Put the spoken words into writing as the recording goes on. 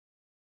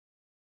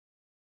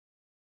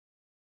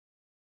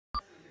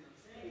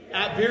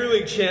At Beer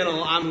League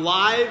Channel, I'm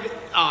live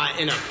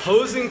in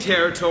opposing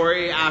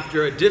territory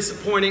after a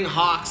disappointing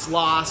Hawks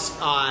loss.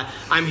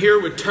 I'm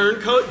here with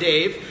Turncoat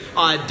Dave.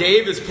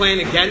 Dave is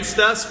playing against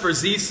us for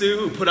Zissou,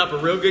 who put up a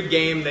real good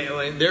game.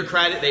 Their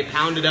credit, they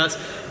pounded us.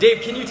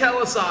 Dave, can you tell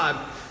us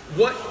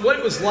what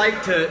it was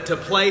like to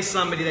play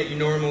somebody that you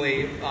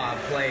normally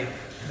play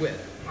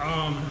with?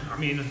 I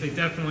mean, they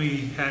definitely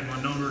had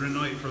my number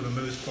tonight for the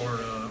most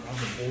part. On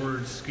the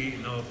boards,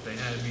 skating up, they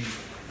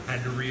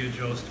had to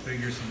readjust,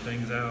 figure some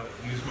things out,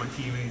 use my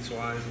teammates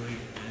wisely,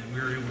 and we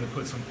were able to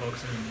put some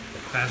pucks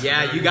in.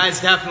 Yeah, you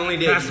guys definitely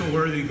did. Past a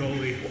worthy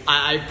goalie.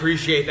 I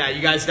appreciate that.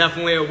 You guys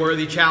definitely a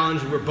worthy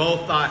challenge. We're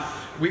both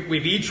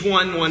we've each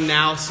won one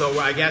now, so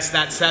I guess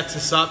that sets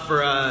us up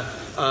for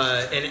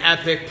an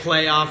epic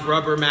playoff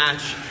rubber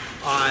match.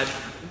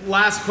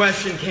 Last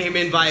question came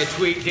in via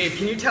tweet. Dave,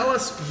 can you tell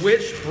us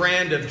which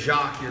brand of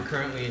jock you're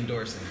currently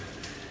endorsing?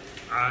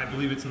 I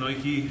believe it's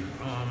Nike.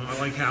 I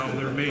like how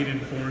they're made in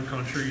foreign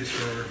countries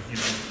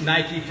for,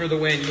 Nike for the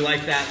win. You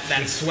like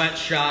that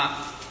sweatshop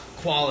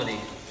quality.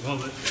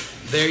 Love it.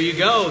 There you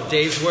go.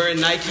 Dave's wearing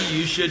Nike.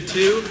 You should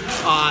too.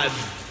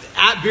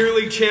 At Beer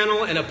League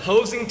Channel in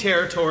opposing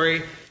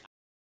territory.